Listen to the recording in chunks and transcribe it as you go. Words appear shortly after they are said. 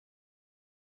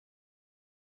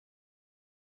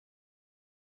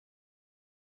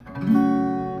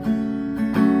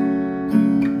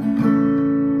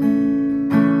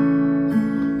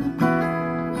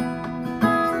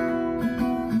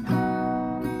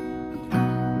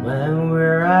When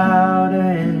we're out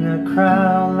in the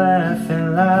crowd,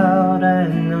 laughing loud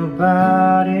and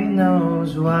nobody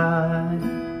knows why.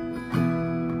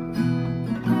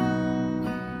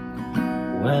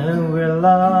 When we're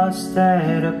lost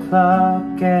at a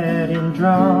club, getting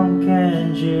drunk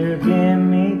and you give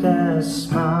me that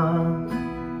smile.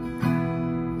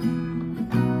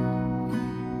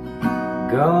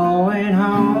 Going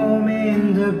home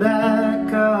in the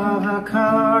back of a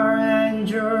car and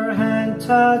your hand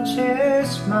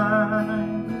touches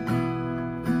mine.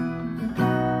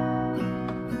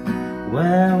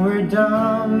 When we're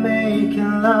done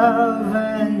making love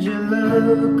and you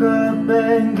look up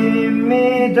and give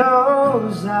me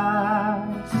those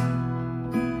eyes.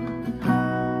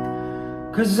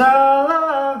 'Cause all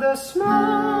of the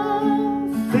small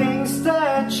things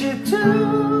that you do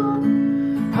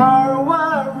are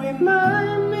what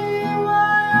remind me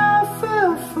why I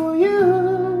fell for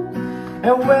you.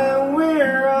 And when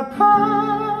we're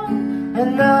apart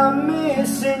and I'm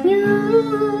missing you,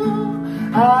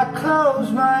 I close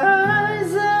my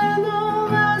eyes and all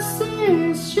I see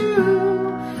is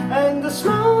you and the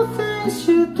small things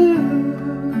you do.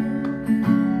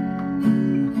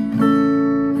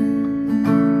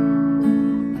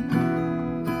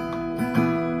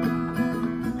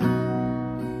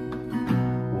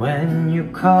 When you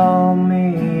call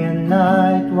me at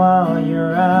night while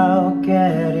you're out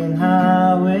getting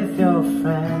high with your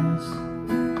friends,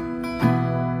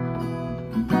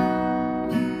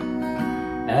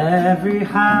 every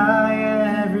high,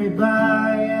 every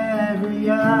bye, every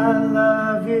I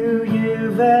love you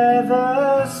you've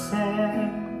ever said.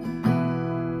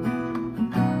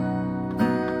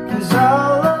 'Cause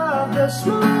all of the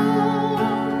small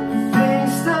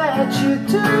things that you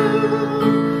do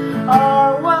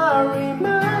are what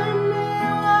remind me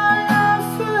why I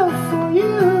feel for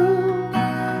you.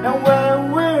 And when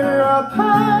we're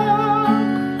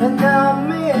apart and I'm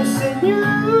missing you,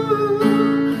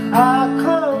 I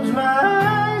close my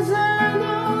eyes and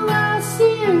all I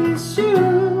see is you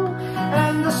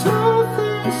and the small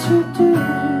things you do.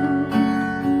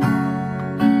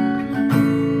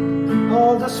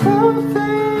 All the small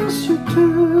things you do.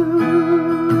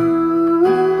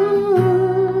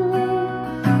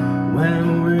 When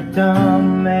we're done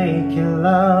making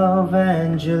love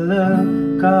and you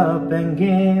look up and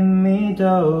give me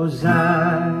those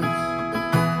eyes.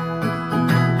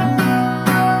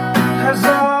 'Cause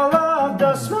all of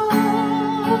the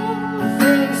small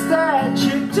things that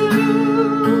you do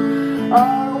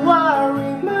are what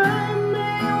remind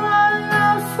me why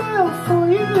I fell for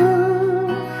you.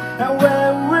 And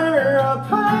when we're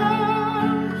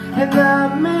apart and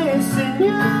I'm